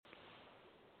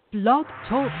Blog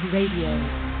Talk Radio.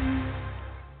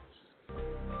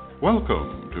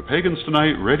 Welcome to Pagans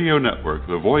Tonight Radio Network,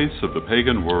 the voice of the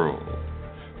pagan world.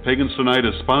 Pagans Tonight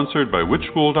is sponsored by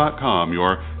witchschool.com,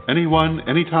 your anyone,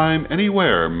 anytime,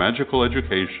 anywhere magical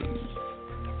education.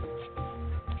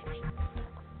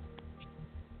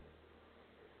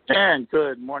 And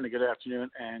good morning, good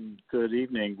afternoon, and good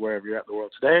evening, wherever you're at in the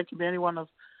world today. It can be any one of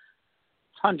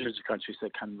hundreds of countries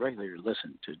that can regularly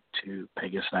listen to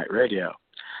Pagans Tonight Radio.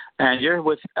 And you're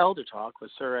with Elder Talk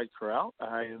with Sir Ed Correll.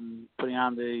 I am putting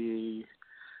on the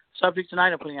subject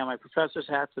tonight. I'm putting on my professor's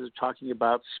hat for talking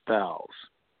about spells.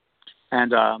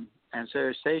 And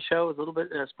so today's show is a little bit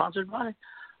sponsored by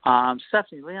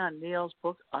Stephanie Leon Neal's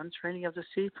book, Untraining of the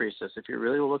Sea Priestess. If you're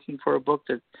really looking for a book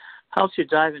that helps you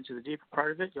dive into the deeper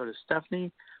part of it, go to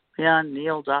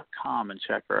StephanieLeonNeal.com and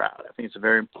check her out. I think it's a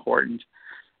very important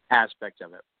aspect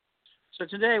of it. So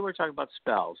today we're talking about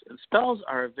spells, and spells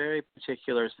are a very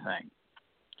particular thing.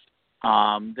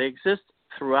 They exist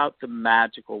throughout the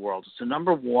magical world. It's the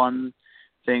number one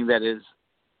thing that is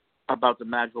about the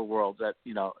magical world, that,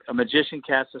 you know, a magician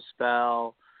casts a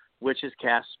spell, witches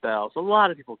cast spells. A lot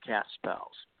of people cast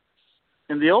spells.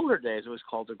 In the older days, it was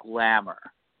called a glamour,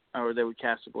 or they would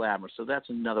cast a glamour. So that's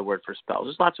another word for spells.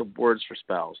 There's lots of words for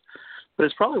spells, but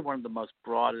it's probably one of the most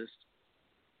broadest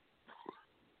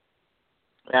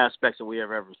aspects that we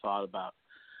have ever thought about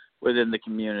within the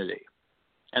community.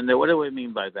 And then what do we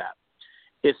mean by that?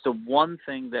 It's the one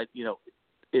thing that, you know,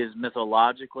 is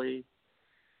mythologically,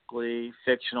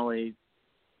 fictionally,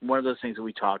 one of those things that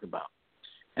we talk about.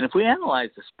 And if we analyze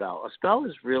a spell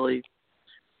is really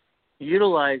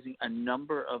utilizing a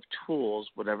number of tools,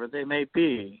 whatever they may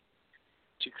be,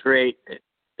 to create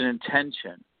an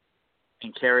intention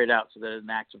and carry it out so that an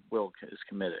act of will is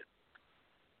committed.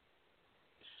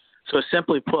 So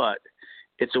simply put,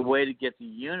 it's a way to get the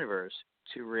universe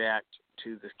to react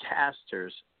to the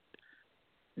caster's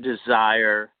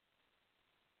desire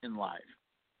in life.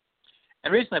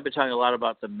 And recently I've been talking a lot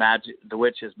about the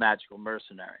witch's magical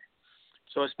mercenary.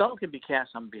 So a spell can be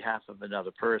cast on behalf of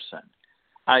another person,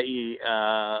 i.e.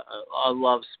 a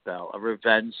love spell, a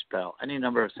revenge spell, any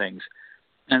number of things.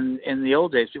 And in the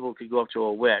old days, people could go up to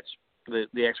a witch,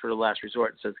 the expert of last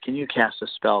resort, and says, "Can you cast a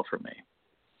spell for me?"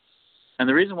 And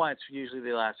the reason why it's usually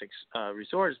the last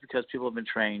resort is because people have been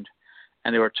trained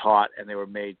and they were taught and they were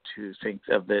made to think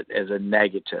of it as a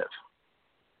negative.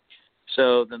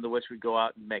 So then the witch would go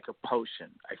out and make a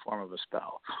potion, a form of a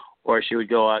spell, or she would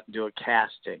go out and do a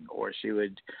casting, or she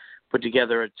would put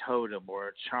together a totem or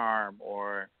a charm,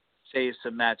 or say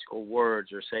some magical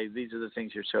words, or say these are the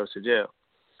things you're supposed to do.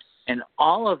 And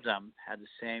all of them had the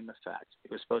same effect.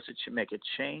 It was supposed to make a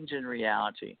change in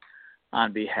reality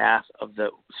on behalf of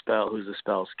the spell, who the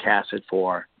spell's casted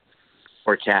for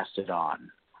or casted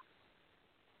on.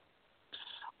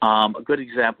 A good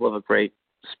example of a great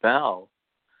spell,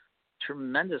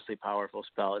 tremendously powerful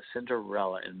spell, is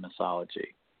Cinderella in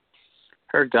mythology.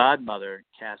 Her godmother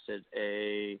casted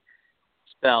a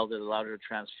spell that allowed her to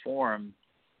transform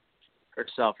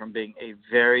herself from being a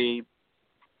very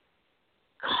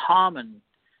common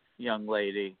young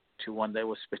lady to one that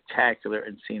was spectacular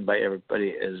and seen by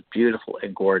everybody as beautiful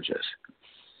and gorgeous.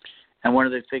 And one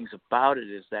of the things about it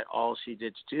is that all she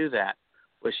did to do that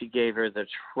was she gave her the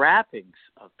trappings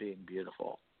of being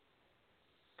beautiful.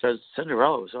 Because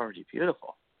Cinderella was already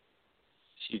beautiful.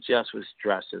 She just was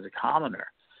dressed as a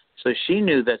commoner. So she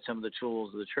knew that some of the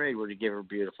tools of the trade were to give her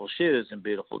beautiful shoes and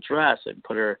beautiful dress and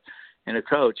put her in a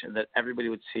coach, and that everybody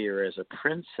would see her as a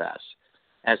princess,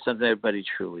 as somebody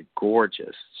truly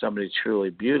gorgeous, somebody truly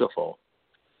beautiful.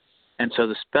 And so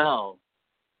the spell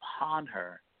upon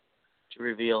her to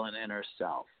reveal an inner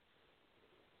self.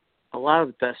 A lot of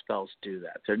the best spells do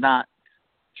that. They're not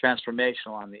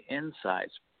transformational on the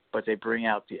insides, but they bring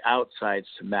out the outsides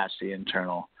to match the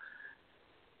internal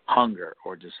hunger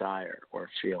or desire or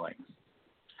feeling.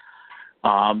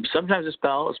 Sometimes a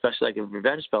spell, especially like a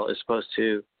revenge spell, is supposed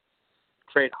to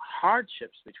create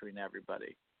hardships between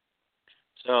everybody.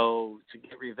 So to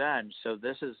get revenge, so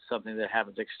this is something that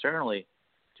happens externally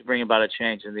to bring about a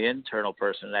change in the internal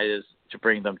person, that is to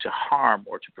bring them to harm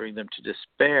or to bring them to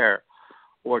despair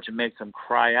or to make them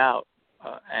cry out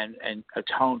and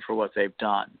atone for what they've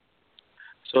done.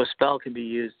 So a spell can be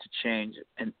used to change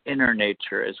an inner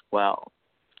nature as well.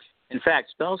 In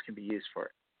fact, spells can be used for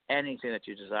anything that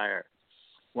you desire.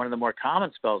 One of the more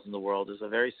common spells in the world is a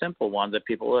very simple one that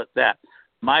people look at.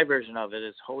 My version of it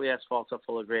is, holy asphalt so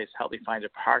full of grace, help me find a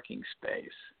parking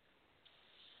space.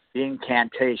 The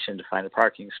incantation to find a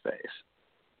parking space.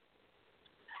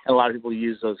 And a lot of people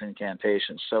use those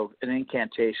incantations. So an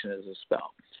incantation is a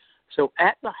spell. So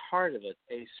at the heart of it,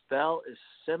 a spell is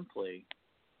simply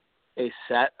a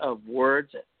set of words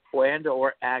and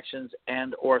or actions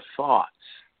and or thoughts.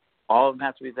 All of them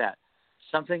have to be that.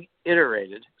 Something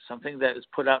iterated, something that is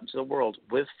put out into the world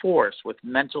with force, with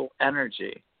mental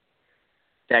energy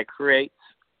that creates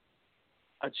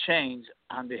a change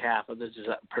on behalf of the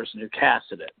person who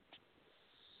casted it.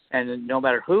 And no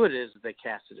matter who it is that they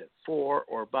casted it for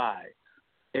or by,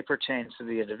 it pertains to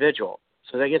the individual.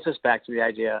 So that gets us back to the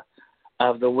idea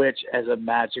of the witch as a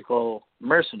magical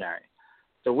mercenary.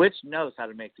 The witch knows how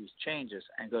to make these changes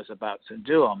and goes about to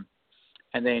do them,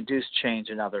 and they induce change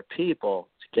in other people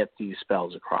to get these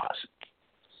spells across.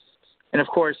 And of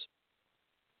course,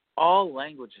 all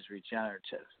language is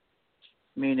regenerative,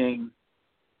 meaning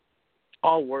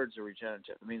all words are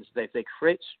regenerative. It means they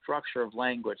create structure of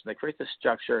language. They create the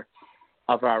structure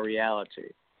of our reality.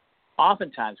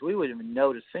 Oftentimes, we wouldn't even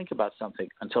know to think about something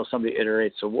until somebody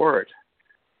iterates a word,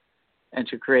 and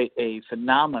to create a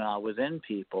phenomena within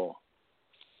people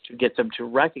to get them to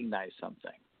recognize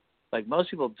something. Like most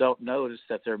people don't notice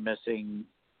that they're missing,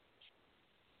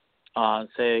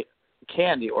 say,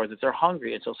 candy, or that they're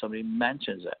hungry until somebody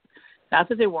mentions it. Not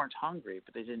that they weren't hungry,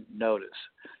 but they didn't notice.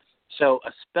 So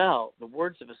a spell, the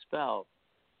words of a spell,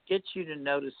 get you to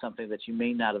notice something that you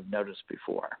may not have noticed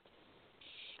before.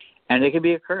 And it can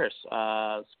be a curse.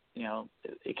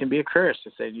 It can be a curse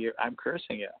to say to you, I'm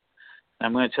cursing you. And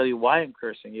I'm going to tell you why I'm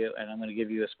cursing you, and I'm going to give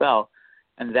you a spell.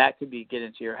 And that could be get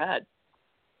into your head.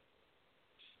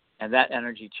 And that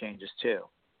energy changes too.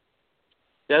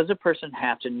 Does a person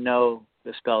have to know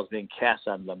the spell is being cast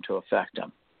on them to affect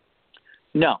them?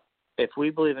 No. If we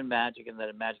believe in magic and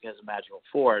that magic has a magical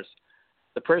force,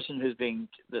 the person who's being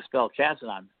the spell casted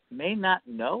on may not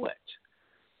know it.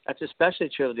 That's especially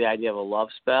true of the idea of a love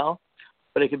spell,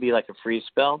 but it could be like a freeze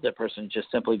spell. The person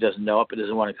just simply doesn't know it but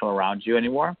doesn't want to come around you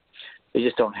anymore. They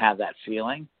just don't have that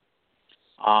feeling.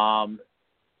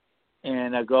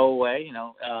 And a go away,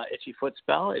 itchy foot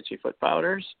spell, itchy foot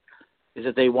powders, is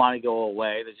that they want to go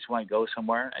away. They just want to go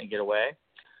somewhere and get away.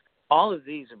 All of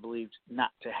these are believed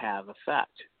not to have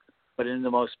effect. But in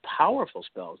the most powerful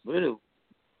spells, voodoo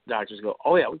doctors go,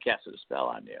 oh, yeah, we casted a spell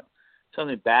on you.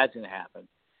 Something bad's going to happen.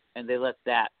 And they let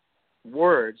that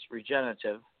words,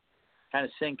 regenerative, kind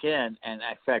of sink in and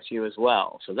affect you as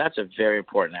well. So that's a very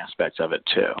important aspect of it,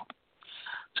 too.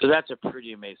 So that's a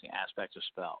pretty amazing aspect of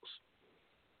spells.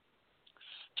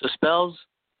 So spells,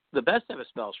 the best type of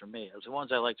spells for me are the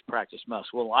ones I like to practice most.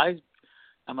 Well,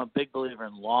 I'm a big believer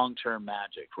in long-term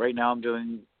magic. Right now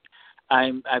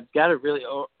I've got a really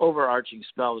overarching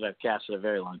spell that I've casted a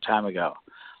very long time ago.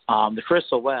 The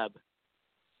crystal web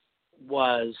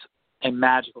was a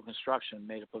magical construction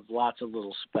made up of lots of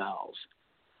little spells.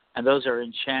 And those are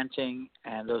enchanting,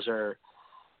 and those are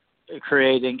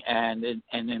creating and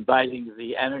inviting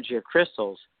the energy of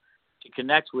crystals to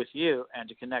connect with you and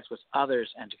to connect with others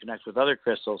and to connect with other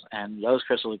crystals, and those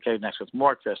crystals to connect with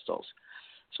more crystals.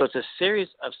 So it's a series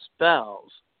of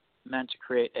spells meant to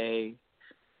create a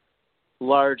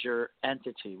larger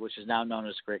entity, which is now known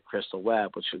as the Great Crystal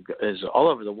Web, which is all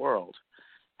over the world,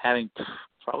 having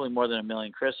probably more than 1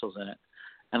 million crystals in it,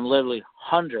 and literally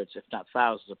hundreds, if not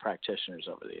thousands, of practitioners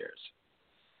over the years.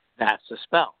 That's a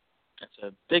spell. It's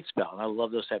a big spell, and I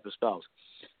love those type of spells.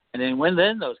 And then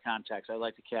within those contexts, I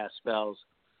like to cast spells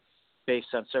based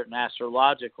on certain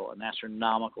astrological and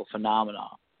astronomical phenomena,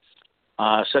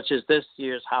 such as this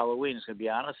year's Halloween. It's going to be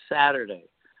on a Saturday,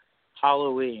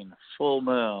 Halloween, full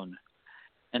moon.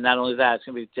 And not only that, it's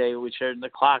going to be the day we turn the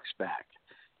clocks back.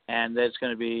 And there's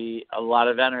going to be a lot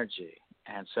of energy.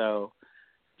 And so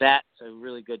that's a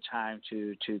really good time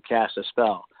to cast a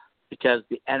spell, because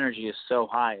the energy is so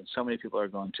high and so many people are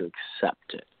going to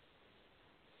accept it.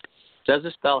 Does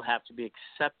the spell have to be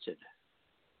accepted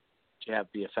to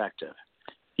be effective?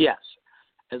 Yes,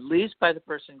 at least by the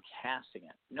person casting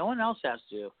it. No one else has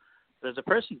to, but if the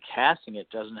person casting it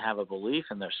doesn't have a belief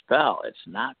in their spell, it's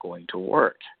not going to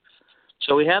work.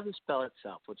 So we have the spell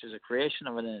itself, which is a creation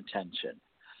of an intention.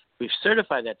 We've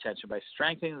certified that intention by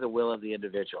strengthening the will of the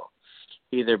individual,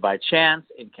 either by chants,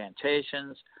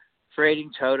 incantations,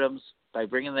 creating totems, by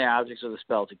bringing the objects of the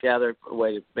spell together, a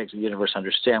way that makes the universe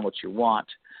understand what you want,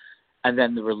 and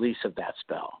then the release of that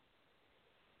spell.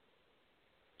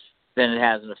 Then it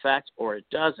has an effect, or it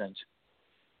doesn't,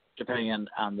 depending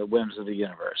on the whims of the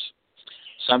universe.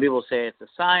 Some people say it's a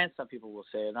science, some people will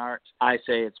say an art. I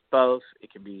say it's both.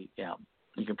 It can be,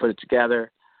 you can put it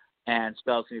together, and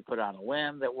spells can be put on a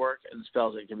whim that work, and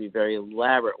spells that can be very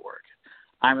elaborate work.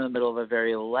 I'm in the middle of a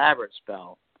very elaborate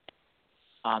spell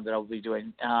that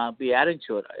I'll be adding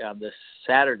to it this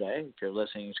Saturday, if you're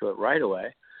listening to it right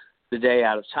away, the day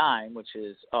out of time, which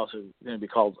is also going to be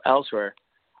called elsewhere,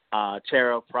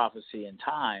 Tarot, Prophecy, and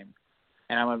Time.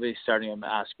 and I'm going to be starting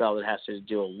a spell that has to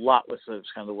do a lot with the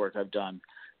kind of the work I've done,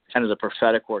 kind of the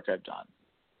prophetic work I've done,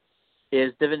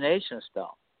 is divination a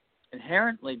spell.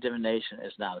 Inherently, divination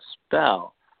is not a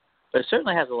spell, but it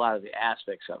certainly has a lot of the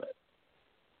aspects of it.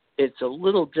 It's a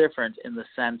little different in the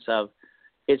sense of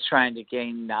it's trying to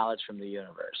gain knowledge from the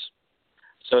universe.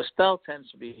 So a spell tends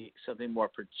to be something more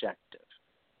projective.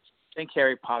 Think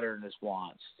Harry Potter and his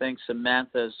wands. Think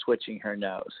Samantha switching her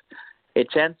nose. It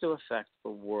tends to affect the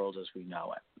world as we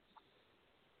know it.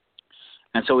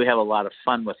 And so we have a lot of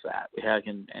fun with that. We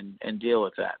can and deal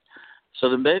with that. So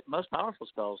the most powerful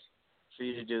spells for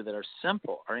you to do that are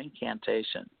simple are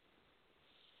incantation.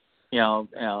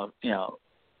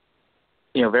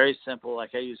 Very simple.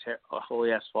 Like I use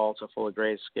holy asphalt, a full of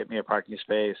grace, get me a parking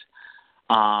space.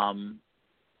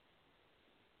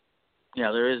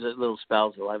 There is a little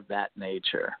spells of that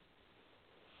nature.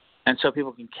 And so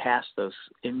people can cast those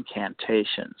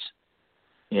incantations.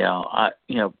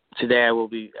 Today I will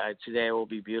be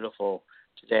beautiful.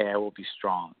 Today I will be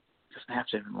strong. It doesn't have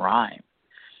to even rhyme.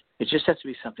 It just has to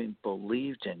be something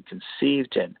believed in,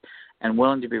 conceived in, and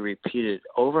willing to be repeated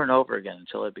over and over again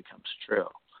until it becomes true.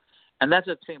 And that's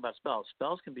the thing about spells.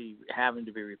 Spells can be having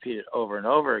to be repeated over and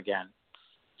over again,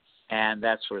 and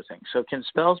that sort of thing. So can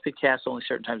spells be cast only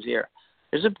certain times a year?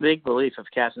 There's a big belief of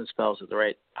casting spells at the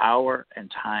right hour and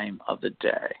time of the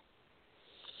day.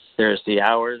 There's the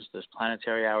hours, there's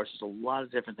planetary hours, there's a lot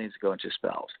of different things that go into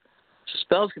spells. So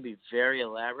spells can be very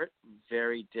elaborate,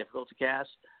 very difficult to cast,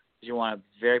 because you want a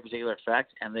very particular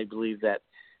effect, and they believe that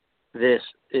this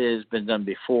has been done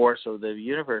before, so the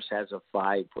universe has a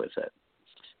vibe with it,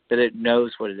 that it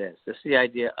knows what it is. This is the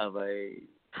idea of a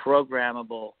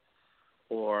programmable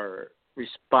or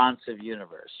responsive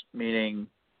universe, meaning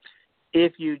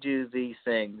if you do these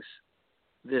things,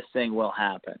 this thing will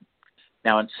happen.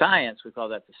 Now, in science, we call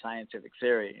that the scientific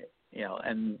theory,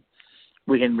 and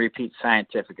we can repeat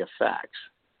scientific effects.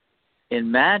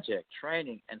 In magic,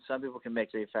 training, and some people can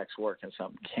make the effects work and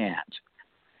some can't.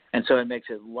 And so it makes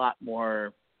it a lot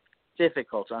more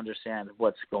difficult to understand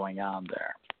what's going on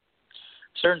there.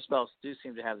 Certain spells do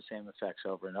seem to have the same effects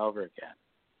over and over again.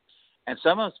 And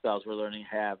some of the spells we're learning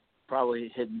have probably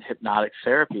hidden hypnotic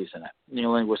therapies in it,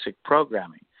 neurolinguistic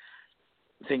programming,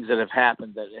 things that have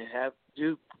happened that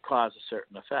do cause a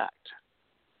certain effect.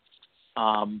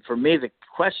 For me, the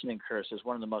questioning curse is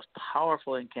one of the most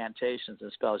powerful incantations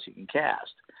and spells you can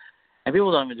cast. And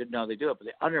people don't even know they do it, but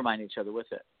they undermine each other with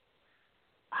it.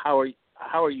 How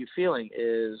are you feeling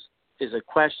is a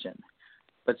question,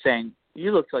 but saying,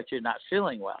 you look like you're not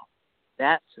feeling well,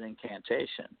 that's an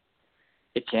incantation.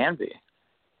 It can be.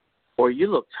 Or you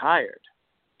look tired,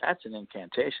 that's an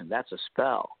incantation. That's a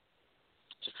spell.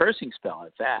 It's a cursing spell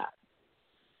at that.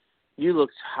 You look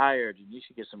tired and you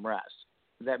should get some rest.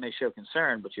 That may show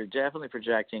concern, but you're definitely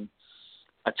projecting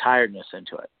a tiredness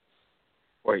into it.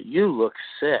 Or you look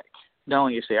sick,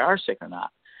 knowing if they are sick or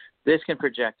not. This can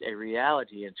project a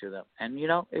reality into them, and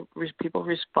people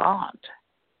respond.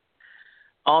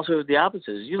 Also, the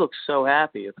opposite is you look so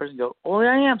happy. The person goes, "Oh,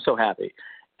 I am so happy."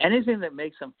 Anything that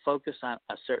makes them focus on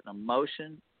a certain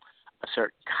emotion, a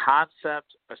certain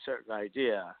concept, a certain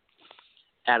idea,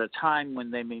 at a time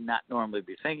when they may not normally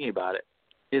be thinking about it,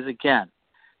 is again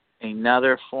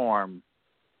another form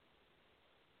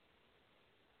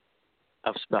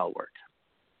of spell work.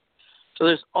 So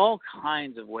there's all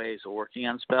kinds of ways of working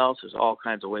on spells. There's all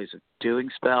kinds of ways of doing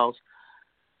spells.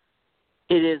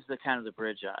 It is the kind of the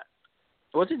bridge on it.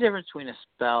 What's the difference between a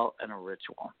spell and a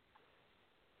ritual?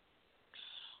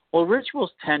 Well,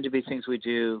 rituals tend to be things we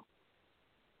do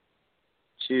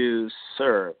to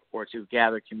serve or to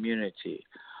gather community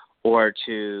or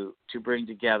to bring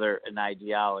together an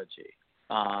ideology.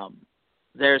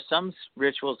 There are some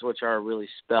rituals which are really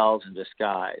spells in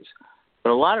disguise. But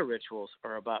a lot of rituals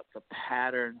are about the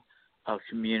pattern of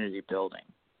community building,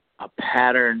 a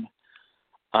pattern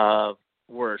of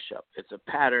worship. It's a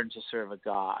pattern to serve a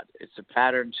god. It's a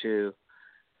pattern to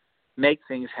make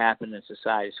things happen in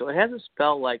society. So it has a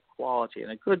spell-like quality,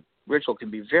 and a good ritual can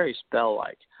be very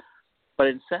spell-like. But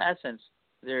in essence,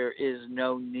 there is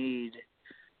no need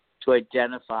to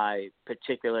identify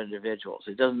particular individuals.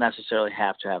 It doesn't necessarily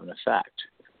have to have an effect.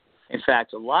 In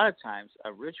fact, a lot of times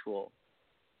a ritual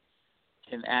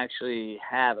can actually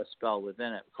have a spell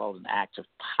within it called an act of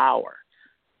power.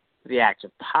 The act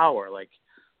of power, like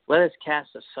let us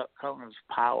cast a cone of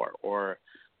power or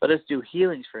let us do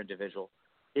healings for individual,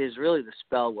 is really the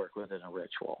spell work within a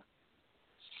ritual.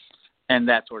 And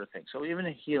that sort of thing. So even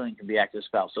a healing can be active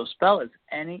spell. So spell is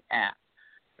any act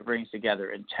that brings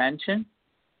together intention,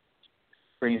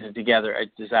 brings it together a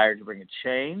desire to bring a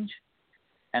change,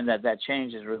 and that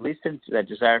change is released into, that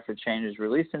desire for change is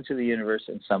released into the universe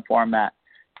in some format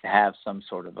to have some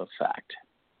sort of effect.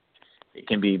 It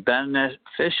can be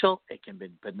beneficial, it can be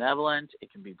benevolent,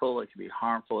 it can be full, it can be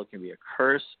harmful, it can be a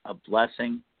curse, a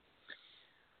blessing.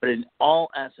 But in all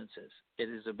essences, it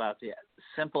is about the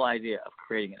simple idea of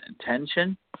creating an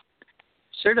intention,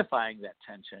 certifying that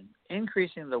tension,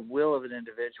 increasing the will of an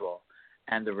individual,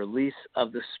 and the release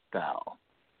of the spell.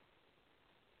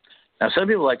 Now, some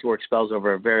people like to work spells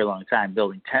over a very long time,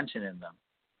 building tension in them.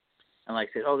 And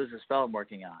like say, oh, there's a spell I'm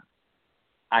working on.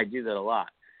 I do that a lot.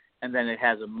 And then it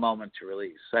has a moment to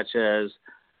release, such as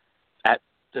at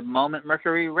the moment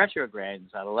Mercury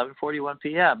retrogrades at 11:41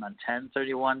 p.m. on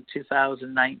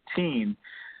 10/31/2019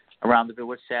 around the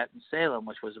bewitched set in Salem,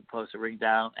 which was supposed to ring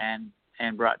down and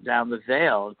brought down the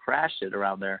veil and crashed it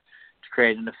around there to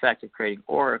create an effect of creating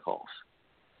oracles.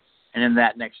 And in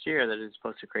that next year, that is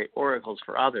supposed to create oracles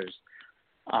for others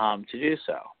to do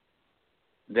so.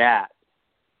 That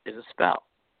is a spell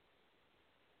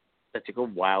that took a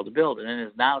while to build, and it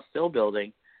is now still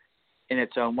building in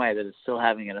its own way, that it's still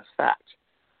having an effect.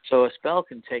 So a spell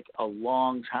can take a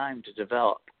long time to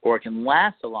develop, or it can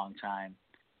last a long time,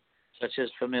 such as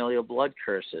familial blood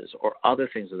curses or other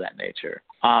things of that nature.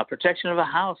 Protection of a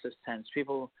house,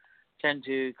 people tend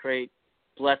to create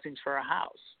blessings for a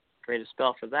house, create a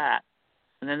spell for that,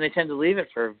 and then they tend to leave it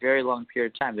for a very long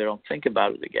period of time. They don't think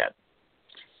about it again.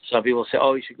 So people say,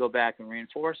 oh, you should go back and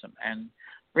reinforce them. And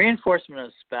reinforcement of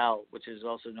a spell, which is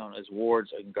also known as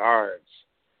wards and guards,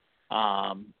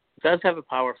 does have a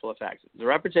powerful effect. The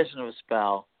repetition of a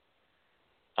spell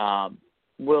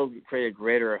will create a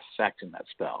greater effect in that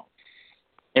spell.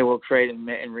 It will create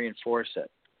and reinforce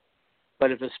it.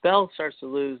 But if a spell starts to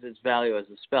lose its value as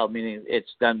a spell, meaning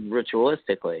it's done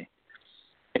ritualistically,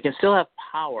 it can still have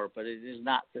power, but it is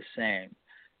not the same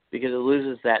because it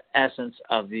loses that essence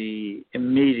of the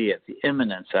immediate, the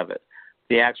imminence of it,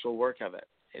 the actual work of it.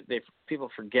 People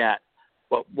forget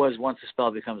what was once a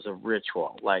spell becomes a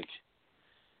ritual. Like,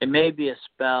 it may be a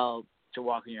spell to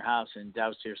walk in your house and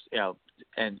douse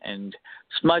and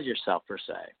smudge yourself per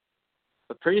se.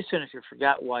 But pretty soon, if you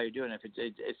forgot why you're doing it, if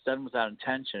it's done without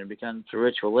intention, it becomes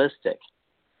ritualistic.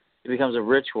 It becomes a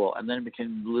ritual, and then it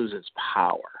can lose its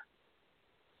power.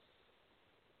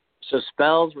 So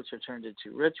spells which are turned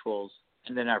into rituals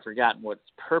and then are forgotten what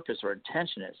its purpose or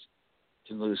intention is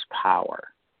can lose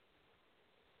power.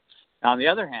 Now, on the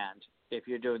other hand, if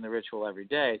you're doing the ritual every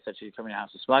day, such as you come in your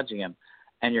house and smudging him,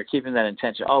 and you're keeping that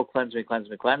intention, oh, cleanse me, cleanse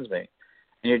me, cleanse me,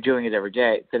 and you're doing it every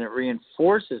day, then it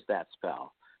reinforces that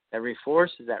spell. That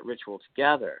reinforces that ritual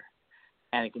together,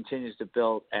 and it continues to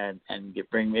build and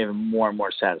bring even more and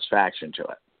more satisfaction to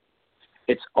it.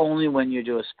 It's only when you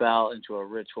do a spell into a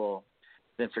ritual,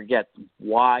 then forget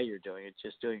why you're doing it,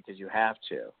 just doing it because you have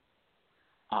to.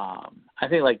 I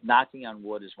think like knocking on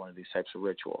wood is one of these types of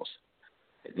rituals.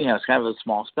 It's kind of a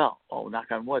small spell. Oh,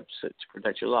 knock on wood to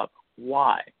protect your luck.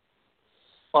 Why?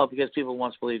 Well, because people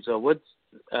once believed wood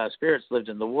spirits lived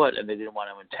in the wood, and they didn't want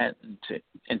to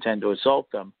intend to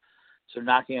assault them. So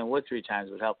knocking on wood 3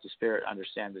 times would help the spirit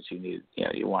understand that you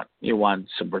want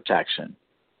some protection.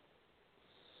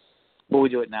 But we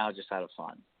do it now just out of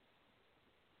fun.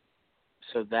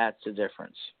 So that's the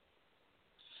difference.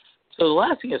 So the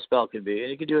last thing a spell can be,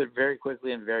 and you can do it very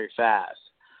quickly and very fast,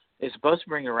 is supposed to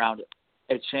bring around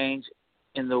a change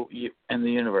in the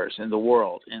universe, in the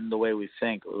world, in the way we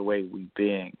think, or the way we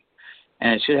being.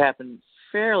 And it should happen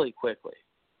fairly quickly.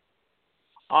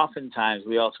 Oftentimes,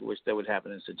 we also wish that would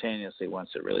happen instantaneously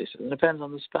once it releases. It depends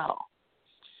on the spell.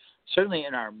 Certainly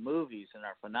in our movies and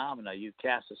our phenomena, you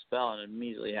cast a spell and it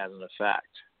immediately has an effect.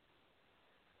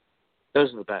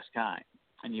 Those are the best kind,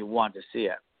 and you want to see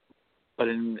it. But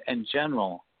in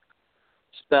general,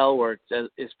 spell work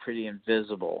is pretty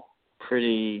invisible,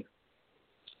 pretty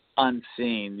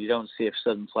unseen. You don't see a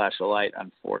sudden flash of light,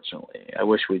 unfortunately. I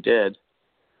wish we did.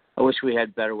 I wish we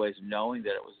had better ways of knowing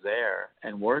that it was there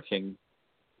and working.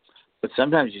 But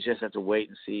sometimes you just have to wait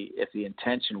and see if the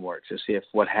intention works, or see if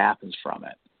what happens from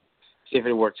it. See if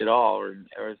it worked at all, or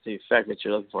if the effect that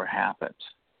you're looking for happens.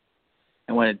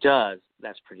 And when it does,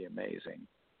 that's pretty amazing.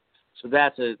 So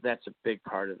that's a big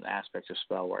part of the aspect of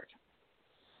spell work.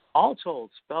 All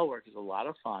told, spell work is a lot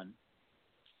of fun.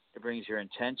 It brings your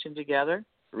intention together,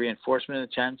 reinforcement of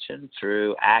intention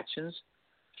through actions,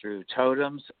 through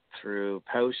totems, through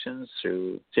potions,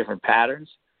 through different patterns.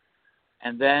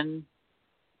 And then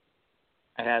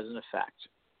it has an effect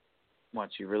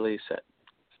once you release it.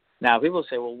 Now, people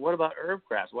say, well, what about herb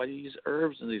crafts? Why do you use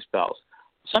herbs in these spells?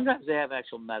 Sometimes they have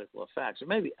actual medical effects, or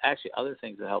maybe actually other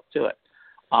things that help do it.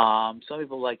 Some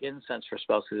people like incense for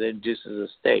spells because it induces a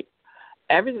state.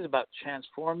 everything's about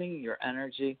transforming your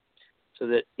energy so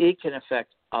that it can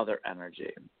affect other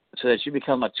energy, so that you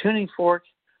become a tuning fork,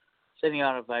 sending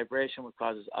out a vibration which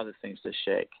causes other things to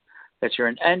shake. That you're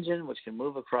an engine which can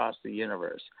move across the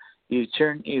universe.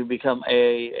 You become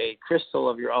a crystal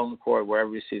of your own core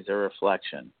wherever you see a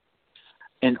reflection.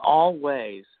 In all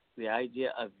ways, the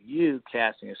idea of you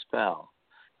casting a spell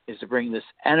is to bring this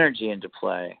energy into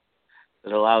play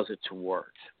that allows it to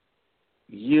work.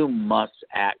 You must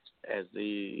act as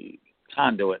the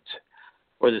conduit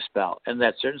for the spell, and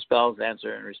that certain spells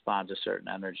answer and respond to certain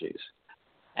energies.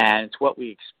 And it's what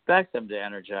we expect them to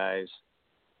energize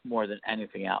more than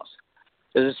anything else.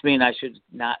 Does this mean I should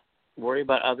not worry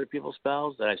about other people's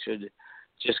spells, that I should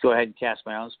just go ahead and cast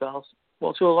my own spells?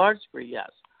 Well, to a large degree, yes.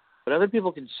 But other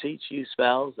people can teach you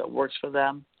spells that works for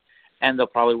them, and they'll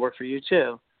probably work for you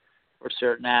too, for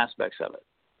certain aspects of it.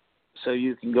 So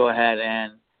you can go ahead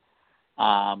and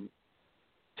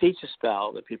teach a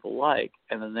spell that people like,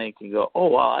 and then they can go, oh,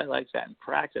 well, I like that, and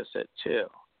practice it too.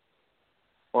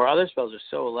 Or other spells are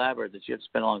so elaborate that you have to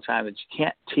spend a long time that you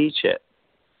can't teach it.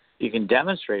 You can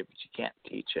demonstrate, but you can't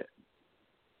teach it.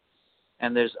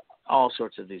 And there's all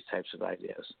sorts of these types of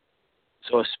ideas.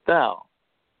 So a spell,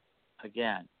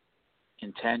 again,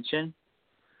 intention,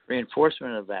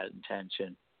 reinforcement of that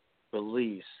intention,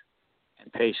 release,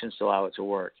 and patience to allow it to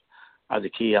work are the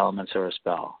key elements of a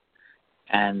spell.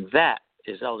 And that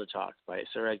is Elder Talk by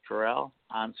Sir Ed Correll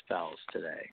on spells today.